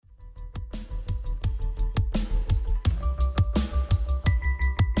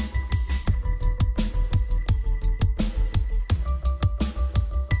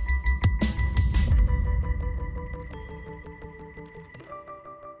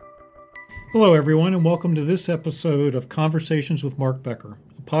Hello, everyone, and welcome to this episode of Conversations with Mark Becker,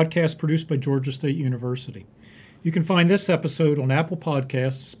 a podcast produced by Georgia State University. You can find this episode on Apple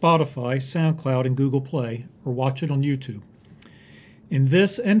Podcasts, Spotify, SoundCloud, and Google Play, or watch it on YouTube. In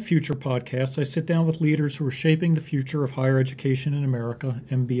this and future podcasts, I sit down with leaders who are shaping the future of higher education in America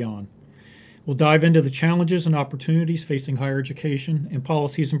and beyond. We'll dive into the challenges and opportunities facing higher education and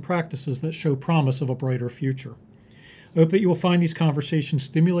policies and practices that show promise of a brighter future. I hope that you will find these conversations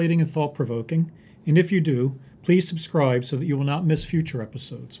stimulating and thought-provoking, and if you do, please subscribe so that you will not miss future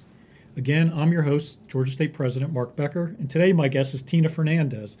episodes. Again, I'm your host, Georgia State President Mark Becker, and today my guest is Tina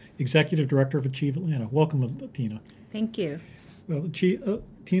Fernandez, Executive Director of Achieve Atlanta. Welcome, Tina. Thank you. Well,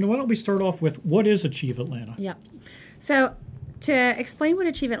 Tina, why don't we start off with what is Achieve Atlanta? Yeah. So to explain what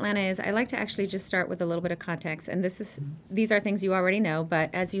Achieve Atlanta is, I like to actually just start with a little bit of context. And these are things you already know,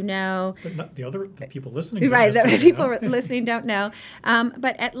 but as you know... But not the people listening don't right, the people know. listening don't know.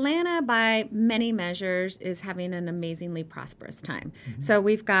 But Atlanta, by many measures, is having an amazingly prosperous time. Mm-hmm. So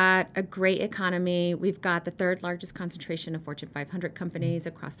we've got a great economy. We've got the third largest concentration of Fortune 500 companies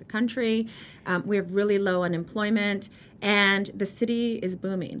across the country. We have really low unemployment. And the city is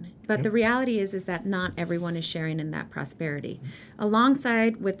booming. But the reality is that not everyone is sharing in that prosperity.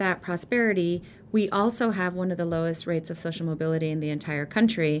 Alongside with that prosperity, we also have one of the lowest rates of social mobility in the entire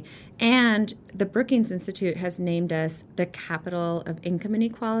country. And the Brookings Institute has named us the capital of income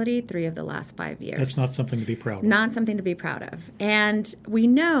inequality 3 of the last 5 years. That's not something to be proud of. Not something to be proud of. And we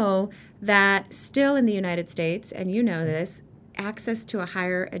know that still in the United States, and you know this, access to a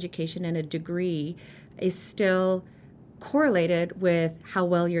higher education and a degree is still correlated with how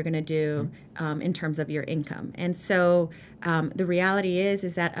well you're going to do in terms of your income. And so the reality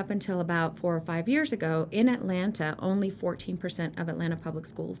is that up until about 4 or 5 years ago, in Atlanta, only 14% of Atlanta public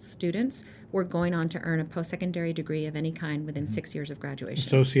school students were going on to earn a post-secondary degree of any kind within 6 years of graduation.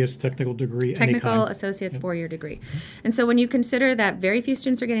 Associate's, technical degree, technical, any kind. associate's, 4-year degree. And so when you consider that very few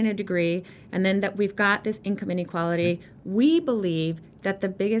students are getting a degree, and then that we've got this income inequality, we believe that the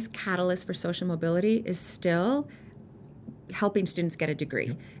biggest catalyst for social mobility is still helping students get a degree.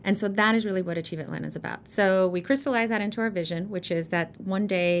 Yep. And so that is really what Achieve Atlanta is about. So we crystallize that into our vision, which is that one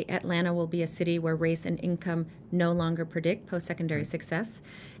day Atlanta will be a city where race and income no longer predict post-secondary success.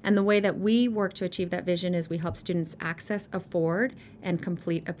 And the way that we work to achieve that vision is we help students access, afford, and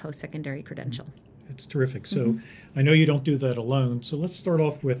complete a post-secondary credential. It's terrific. So I know you don't do that alone. So let's start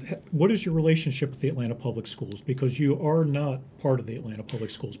off with, what is your relationship with the Atlanta Public Schools? Because you are not part of the Atlanta Public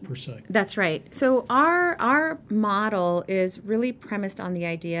Schools per se. That's right. So our model is really premised on the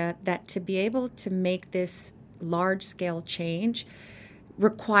idea that to be able to make this large-scale change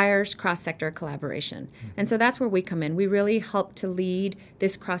requires cross-sector collaboration. And so that's where we come in. We really help to lead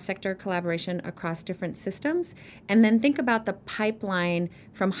this cross-sector collaboration across different systems, and then think about the pipeline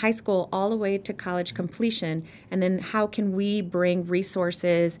from high school all the way to college completion, and then how can we bring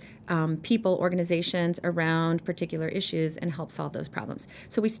resources, people, organizations around particular issues and help solve those problems.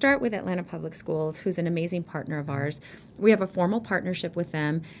 So we start with Atlanta Public Schools, who's an amazing partner of ours. We have a formal partnership with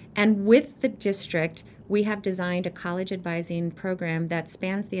them, and with the district, we have designed a college advising program that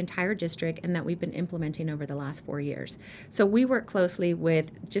spans the entire district and that we've been implementing over the last 4 years. So we work closely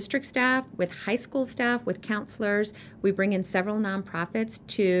with district staff, with high school staff, with counselors. We bring in several nonprofits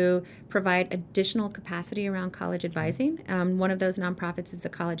to provide additional capacity around college advising. One of those nonprofits is the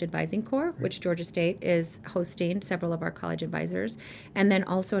College Advising Corps, which Georgia State is hosting several of our college advisors, and then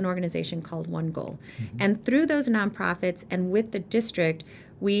also an organization called One Goal. And through those nonprofits and with the district,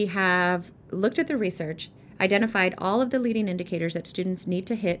 we have looked at the research, identified all of the leading indicators that students need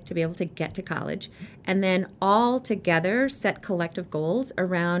to hit to be able to get to college, and then all together set collective goals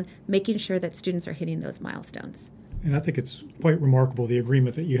around making sure that students are hitting those milestones. And I think it's quite remarkable, the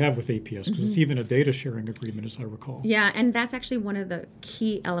agreement that you have with APS, because it's even a data sharing agreement, as I recall. Yeah, and that's actually one of the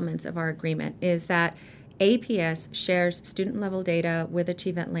key elements of our agreement is that APS shares student-level data with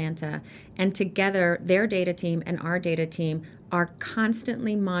Achieve Atlanta, and together their data team and our data team are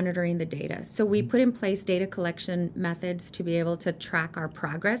constantly monitoring the data. So we put in place data collection methods to be able to track our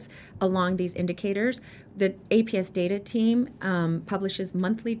progress along these indicators. The APS data team publishes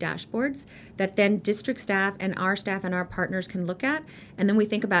monthly dashboards that then district staff and our partners can look at. And then we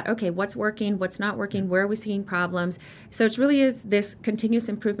think about, okay, what's working, what's not working, where are we seeing problems? So it really is this continuous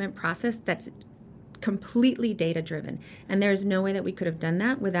improvement process that's completely data-driven. And there's no way that we could have done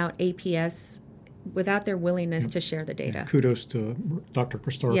that without APS, without their willingness to share the data. And kudos to Dr.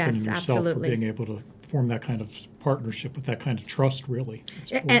 Christopher and yourself for being able to form that kind of partnership with that kind of trust, really.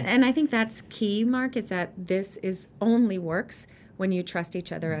 And I think that's key, Mark, is that this is only works when you trust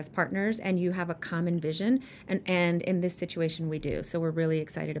each other as partners and you have a common vision. And in this situation, we do. So we're really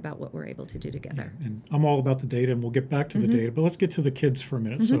excited about what we're able to do together. Yeah, and I'm all about the data, and we'll get back to the data, but let's get to the kids for a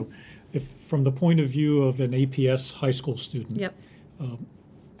minute. So if from the point of view of an APS high school student, Yep.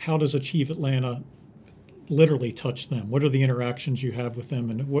 How does Achieve Atlanta literally touch them? What are the interactions you have with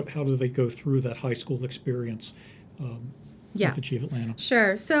them, and how do they go through that high school experience with Achieve Atlanta?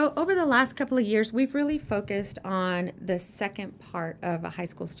 Sure. So over the last couple of years, we've really focused on the second part of a high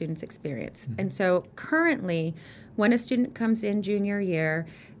school student's experience. And so currently, when a student comes in junior year,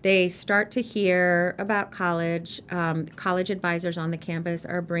 they start to hear about college. College advisors on the campus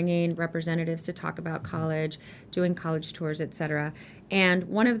are bringing representatives to talk about college, doing college tours, et cetera. And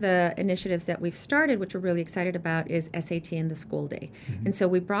one of the initiatives that we've started, which we're really excited about, is SAT in the school day. And so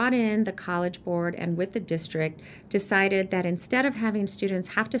we brought in the College Board and with the district decided that instead of having students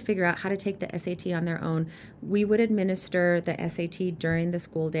have to figure out how to take the SAT on their own, we would administer the SAT during the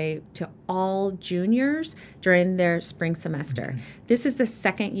school day to all juniors during their spring semester. This is the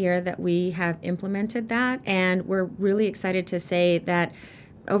second year that we have implemented that, and we're really excited to say that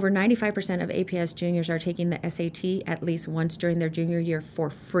over 95% of APS juniors are taking the SAT at least once during their junior year for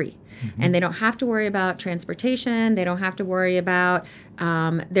free. And they don't have to worry about transportation. They don't have to worry about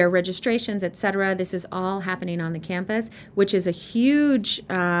their registrations, et cetera. This is all happening on the campus, which is a huge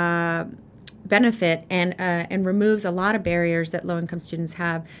benefit and removes a lot of barriers that low-income students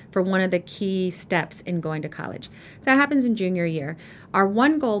have for one of the key steps in going to college. So that happens in junior year. Our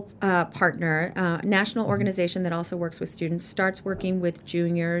One Goal partner, national organization that also works with students, starts working with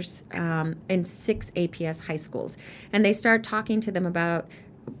juniors in 6 APS high schools. And they start talking to them about,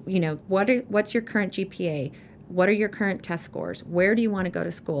 what's your current GPA? What are your current test scores? Where do you want to go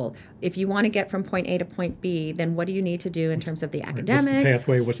to school? If you want to get from point A to point B, then what do you need to do in terms of the academics?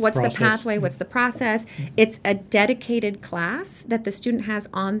 What's the pathway? What's the process? It's a dedicated class that the student has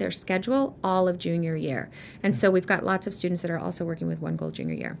on their schedule all of junior year. And so we've got lots of students that are also working with One Goal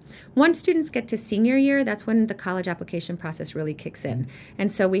junior year. Once students get to senior year, that's when the college application process really kicks in. And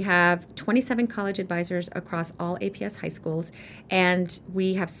so we have 27 college advisors across all APS high schools, and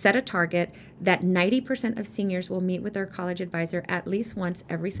we have set a target that 90% of seniors will meet with their college advisor at least once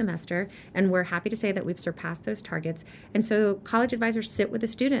every semester, and we're happy to say that we've surpassed those targets. And so college advisors sit with the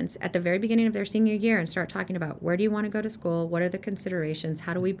students at the very beginning of their senior year and start talking about where do you want to go to school, what are the considerations,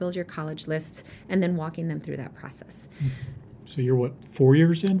 how do we build your college lists, and then walking them through that process. So you're 4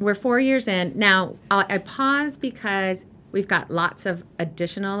 years in? We're 4 years in. Now, I pause because we've got lots of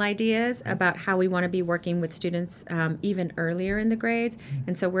additional ideas about how we want to be working with students even earlier in the grades.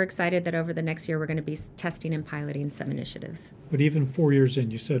 And so we're excited that over the next year we're going to be testing and piloting some initiatives. But even 4 years in,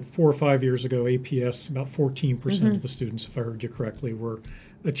 you said 4 or 5 years ago, APS, about 14% of the students, if I heard you correctly, were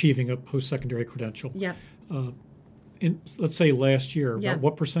achieving a post-secondary credential. Yep. Let's say last year, Yeah.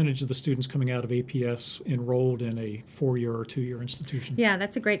 what percentage of the students coming out of APS enrolled in a 4-year or 2-year institution? Yeah,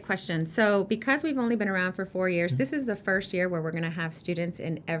 that's a great question. So because we've only been around for 4 years, this is the first year where we're going to have students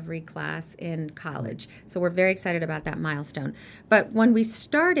in every class in college. So we're very excited about that milestone. But when we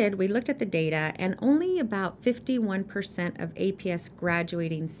started, we looked at the data, and only about 51% of APS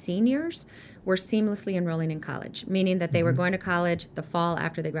graduating seniors were seamlessly enrolling in college, meaning that they were going to college the fall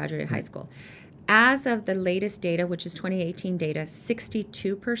after they graduated high school. As of the latest data, which is 2018 data,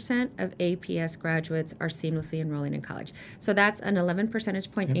 62% of APS graduates are seamlessly enrolling in college. So that's an 11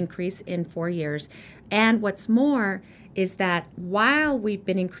 percentage point increase in 4 years. And what's more is that while we've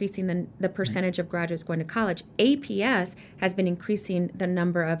been increasing the percentage of graduates going to college, APS has been increasing the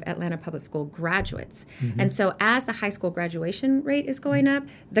number of Atlanta Public School graduates. And so as the high school graduation rate is going up,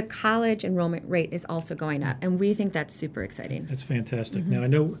 the college enrollment rate is also going up. And we think that's super exciting. That's fantastic. Now, I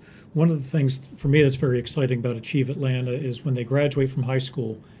know one of the things for me that's very exciting about Achieve Atlanta is when they graduate from high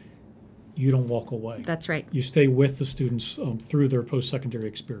school, you don't walk away. That's right. You stay with the students through their post-secondary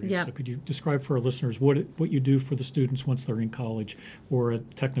experience. Yeah. So could you describe for our listeners what you do for the students once they're in college or a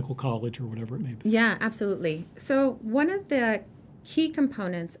technical college or whatever it may be? Yeah, absolutely. So one of the key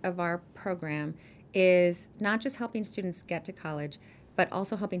components of our program is not just helping students get to college, but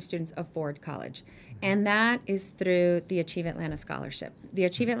also helping students afford college. And that is through the Achieve Atlanta Scholarship. The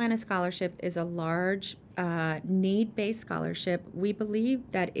Achieve Atlanta Scholarship is a large need-based scholarship. We believe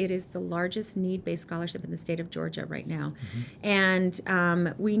that it is the largest need-based scholarship in the state of Georgia right now. And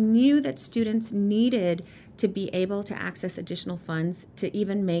we knew that students needed to be able to access additional funds to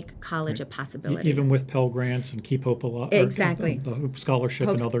even make college a possibility. Even with Pell Grants and Keep Hope Alive. Exactly. The Hope Scholarship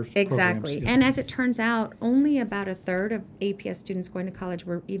and other exactly. programs. And as it turns out, only about a third of APS students going to college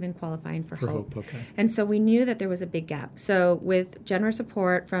were even qualifying for Hope. Okay. And so we knew that there was a big gap. So with generous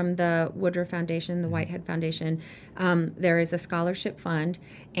support from the Woodruff Foundation, the Whitehead Foundation, there is a scholarship fund,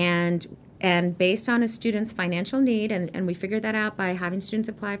 and based on a student's financial need, and we figured that out by having students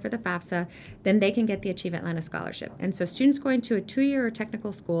apply for the FAFSA, then they can get the Achieve Atlanta Scholarship. And so students going to a 2-year or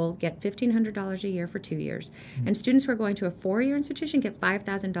technical school get $1,500 a year for 2 years. And students who are going to a 4-year institution get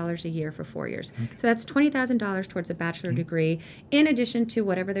 $5,000 a year for 4 years. Okay. So that's $20,000 towards a bachelor degree, in addition to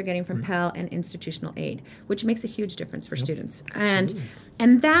whatever they're getting from Pell and institutional aid, which makes a huge difference for students.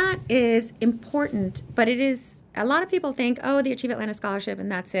 And that is important, but it is, a lot of people think, oh, the Achieve Atlanta Scholarship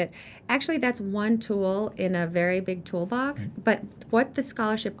and that's it. Actually, that's one tool in a very big toolbox. But what the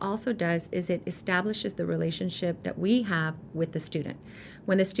scholarship also does is it establishes the relationship that we have with the student.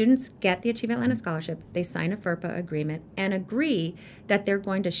 When the students get the Achieve Atlanta Scholarship, they sign a FERPA agreement and agree that they're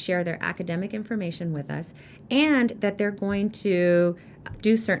going to share their academic information with us and that they're going to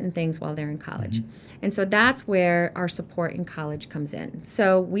do certain things while they're in college. And so that's where our support in college comes in.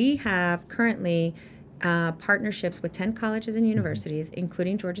 So we have currently partnerships with 10 colleges and universities,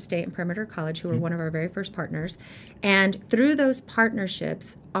 including Georgia State and Perimeter College, who were one of our very first partners. And through those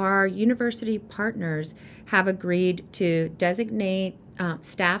partnerships, our university partners have agreed to designate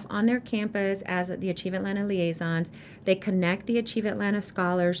staff on their campus as the Achieve Atlanta liaisons. They connect the Achieve Atlanta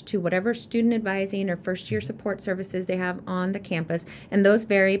scholars to whatever student advising or first-year support services they have on the campus, and those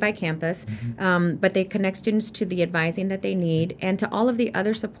vary by campus, but they connect students to the advising that they need and to all of the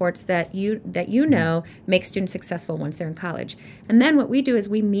other supports that you know make students successful once they're in college. And then what we do is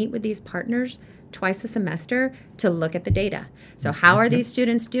we meet with these partners twice a semester to look at the data. So how are these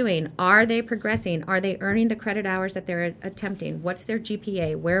students doing? Are they progressing? Are they earning the credit hours that they're attempting? What's their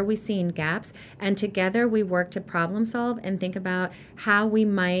GPA? Where are we seeing gaps? And together we work to problem solve and think about how we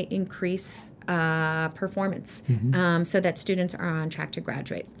might increase performance so that students are on track to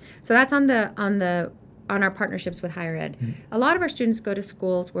graduate. So that's on our partnerships with higher ed. A lot of our students go to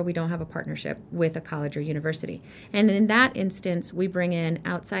schools where we don't have a partnership with a college or university. And in that instance, we bring in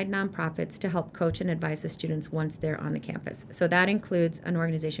outside nonprofits to help coach and advise the students once they're on the campus. So that includes an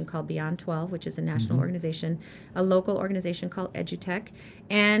organization called Beyond 12, which is a national organization, a local organization called EduTech,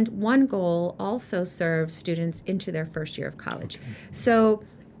 and One Goal also serves students into their first year of college. So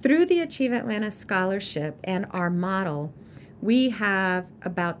through the Achieve Atlanta Scholarship and our model, we have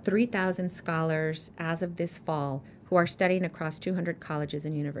about 3,000 scholars as of this fall who are studying across 200 colleges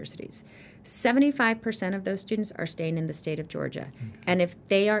and universities. 75% of those students are staying in the state of Georgia. And if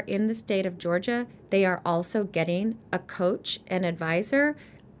they are in the state of Georgia, they are also getting a coach and advisor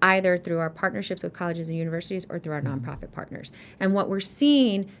either through our partnerships with colleges and universities or through our nonprofit partners. And what we're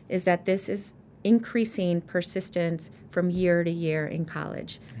seeing is that this is increasing persistence from year to year in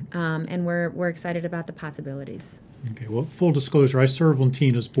college. And we're excited about the possibilities. Okay, well, full disclosure, I serve on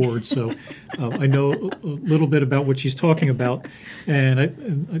Tina's board, so I know a little bit about what she's talking about,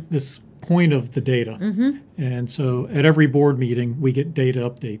 and this point of the data. And so at every board meeting, we get data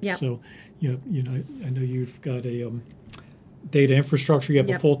updates. So, you know, I know you've got a data infrastructure. You have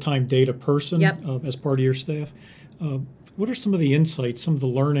a full-time data person as part of your staff. What are some of the insights, some of the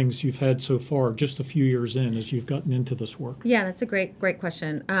learnings you've had so far, just a few years in, as you've gotten into this work? Yeah, that's a great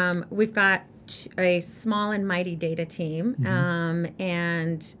question. We've got a small and mighty data team,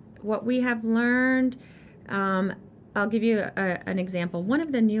 and what we have learned, I'll give you an example. One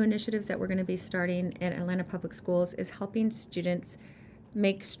of the new initiatives that we're going to be starting at Atlanta Public Schools is helping students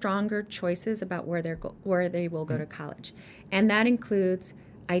make stronger choices about where they will go to college, and that includes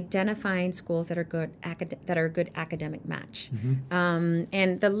identifying schools that are a good academic match.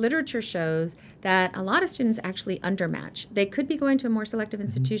 And the literature shows that a lot of students actually undermatch. They could be going to a more selective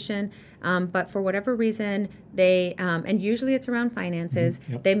institution, but for whatever reason, they, and usually it's around finances,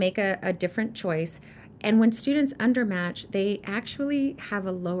 they make a different choice. And when students undermatch, they actually have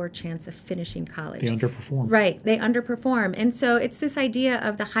a lower chance of finishing college. They underperform. Right, they underperform. And so it's this idea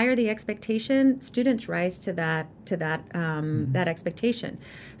of the higher the expectation, students rise to that expectation.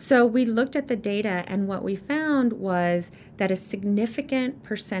 So we looked at the data, and what we found was that a significant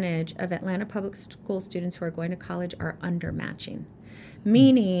percentage of Atlanta Public School students who are going to college are undermatching,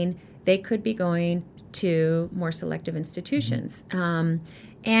 meaning they could be going to more selective institutions.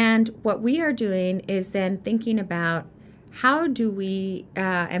 And what we are doing is then thinking about how do we,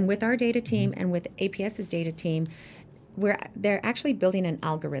 and with our data team and with APS's data team, they're actually building an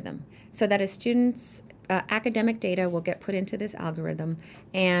algorithm so that as students academic data will get put into this algorithm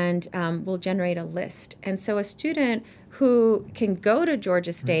and will generate a list. And so a student who can go to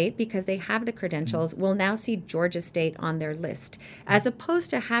Georgia State because they have the credentials will now see Georgia State on their list, as opposed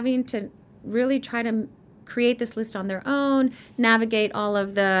to having to really try to create this list on their own, navigate all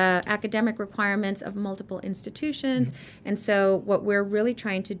of the academic requirements of multiple institutions. And so what we're really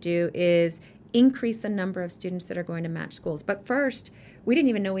trying to do is increase the number of students that are going to match schools. But first, we didn't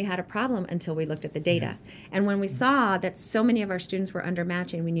even know we had a problem until we looked at the data. And when we saw that so many of our students were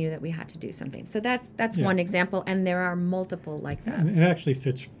undermatching, we knew that we had to do something. So that's one example, and there are multiple like that. And it actually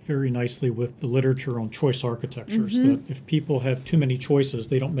fits very nicely with the literature on choice architectures, that if people have too many choices,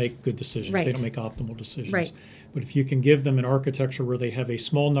 they don't make good decisions. They don't make optimal decisions. But if you can give them an architecture where they have a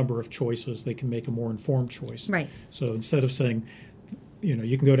small number of choices, they can make a more informed choice. So instead of saying,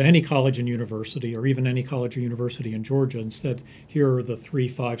 you can go to any college and university, or even any college or university in Georgia. Instead, here are the 3,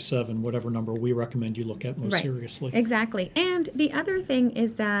 5, 7, whatever number we recommend you look at most seriously. Exactly. And the other thing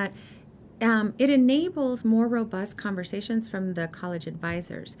is that it enables more robust conversations from the college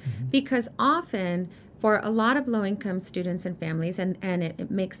advisors, because often for a lot of low-income students and families, and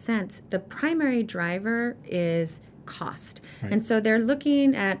it makes sense, the primary driver is cost. And so they're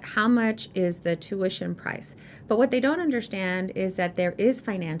looking at how much is the tuition price. But what they don't understand is that there is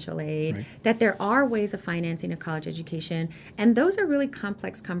financial aid, that there are ways of financing a college education, and those are really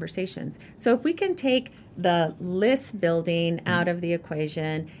complex conversations. So if we can take the list building out of the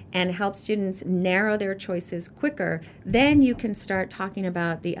equation and help students narrow their choices quicker, then you can start talking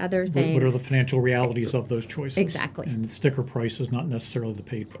about the other things. What are the financial realities of those choices? Exactly. And the sticker price is not necessarily the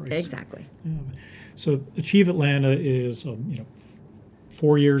paid price. Exactly. So Achieve Atlanta is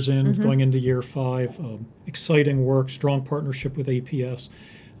 4 years in, going into year 5. Exciting work, strong partnership with APS.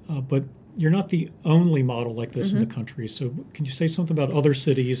 But you're not the only model like this in the country. So can you say something about other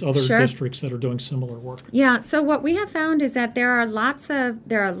cities, other districts that are doing similar work? Yeah. So what we have found is that there are lots of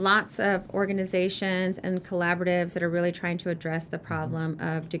organizations and collaboratives that are really trying to address the problem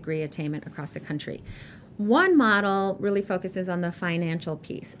of degree attainment across the country. One model really focuses on the financial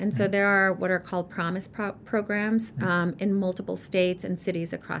piece. And so there are what are called Promise programs in multiple states and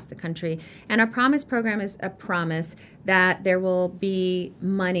cities across the country. And a Promise program is a promise that there will be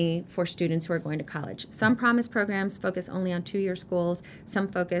money for students who are going to college. Some Promise programs focus only on 2-year schools. Some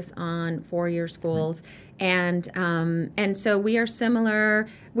focus on 4-year schools. And so we are similar.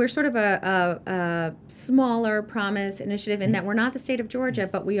 We're sort of a smaller Promise initiative in that we're not the state of Georgia,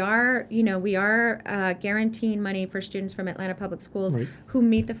 but we are guaranteeing money for students from Atlanta Public Schools who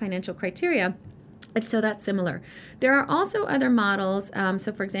meet the financial criteria. And so that's similar. There are also other models,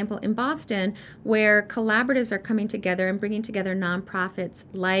 so for example, in Boston, where collaboratives are coming together and bringing together nonprofits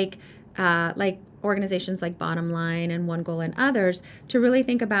like organizations like Bottom Line and One Goal and others to really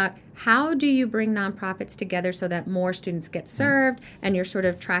think about how do you bring nonprofits together so that more students get served, and you're sort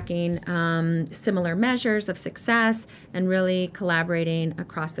of tracking similar measures of success and really collaborating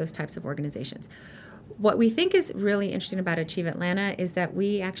across those types of organizations. What we think is really interesting about Achieve Atlanta is that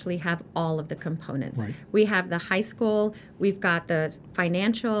we actually have all of the components. We have the high school, we've got the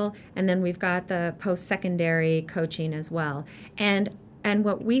financial, and then we've got the post-secondary coaching as well. And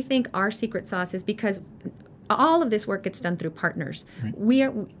what we think our secret sauce is, because all of this work gets done through partners.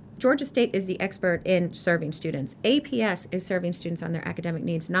 Georgia State is the expert in serving students. APS is serving students on their academic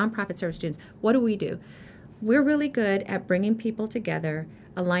needs. Nonprofit serve students. What do? We're really good at bringing people together,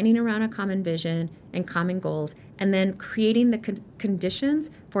 aligning around a common vision and common goals, and then creating the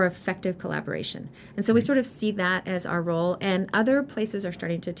conditions for effective collaboration. And so we sort of see that as our role, and other places are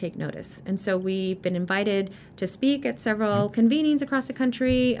starting to take notice. And so we've been invited to speak at several convenings across the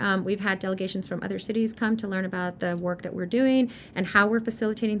country. We've had delegations from other cities come to learn about the work that we're doing and how we're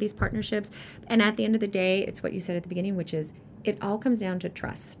facilitating these partnerships. And at the end of the day, it's what you said at the beginning, which is it all comes down to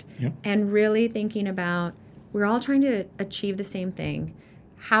trust and really thinking about we're all trying to achieve the same thing.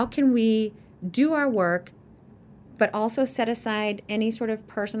 How can we do our work, but also set aside any sort of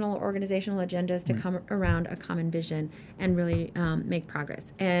personal or organizational agendas to come around a common vision and really make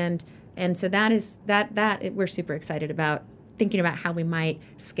progress? And so that we're super excited about thinking about how we might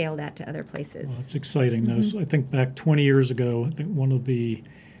scale that to other places. Well, it's exciting. I think back 20 years ago, I think one of the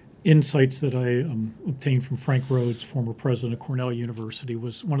insights that I obtained from Frank Rhodes, former president of Cornell University,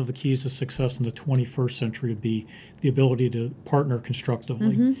 was one of the keys to success in the 21st century would be the ability to partner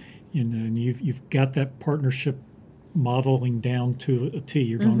constructively. And you've got that partnership modeling down to a T.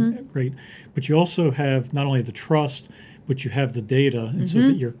 You're doing great. But you also have not only the trust, but you have the data, and so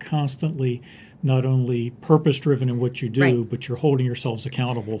that you're constantly not only purpose-driven in what you do, but you're holding yourselves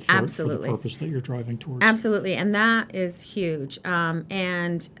accountable for the purpose that you're driving towards. Absolutely, and that is huge.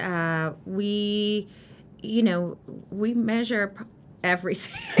 we measure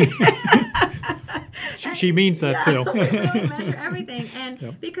everything. She means that too. We really measure everything,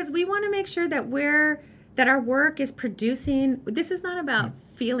 and because we want to make sure that our work is producing. This is not about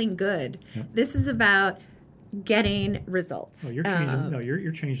feeling good. This is about getting results. You're changing.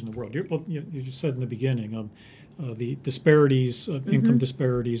 You're changing the world. You just said in the beginning, the disparities, income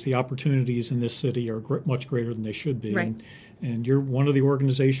disparities, the opportunities in this city are much greater than they should be. Right. And you're one of the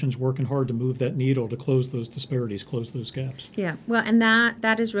organizations working hard to move that needle to close those disparities, close those gaps. Yeah, well, and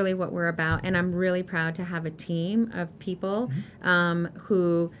that is really what we're about. And I'm really proud to have a team of people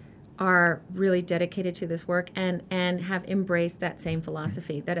who are really dedicated to this work and have embraced that same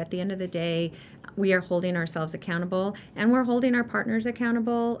philosophy, that at the end of the day, we are holding ourselves accountable and we're holding our partners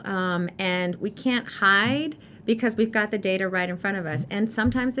accountable. And we can't hide because we've got the data right in front of us. And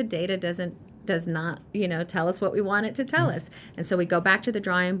sometimes the data does not, tell us what we want it to tell us. And so we go back to the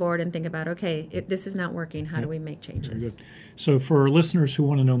drawing board and think about, okay, if this is not working, how do we make changes? Very good. So for our listeners who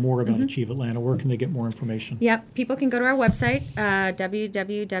want to know more about Achieve Atlanta, where can they get more information? Yep. People can go to our website,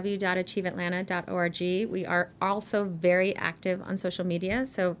 www.achieveatlanta.org. We are also very active on social media.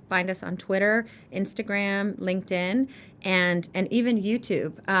 So find us on Twitter, Instagram, LinkedIn, and even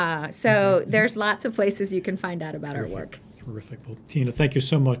YouTube. So there's lots of places you can find out about our work. Terrific. Well, Tina, thank you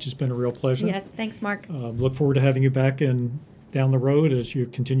so much. It's been a real pleasure. Yes, thanks, Mark. Look forward to having you back down the road as you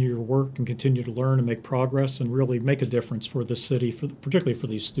continue your work and continue to learn and make progress and really make a difference for the city, particularly for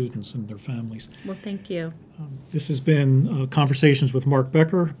these students and their families. Well, thank you. This has been Conversations with Mark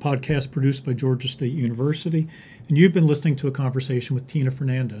Becker, a podcast produced by Georgia State University. And you've been listening to a conversation with Tina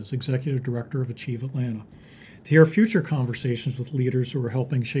Fernandez, Executive Director of Achieve Atlanta. To hear future conversations with leaders who are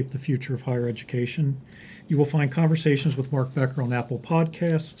helping shape the future of higher education, you will find Conversations with Mark Becker on Apple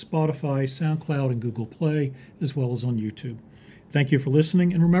Podcasts, Spotify, SoundCloud, and Google Play, as well as on YouTube. Thank you for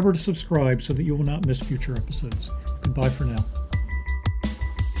listening, and remember to subscribe so that you will not miss future episodes. Goodbye for now.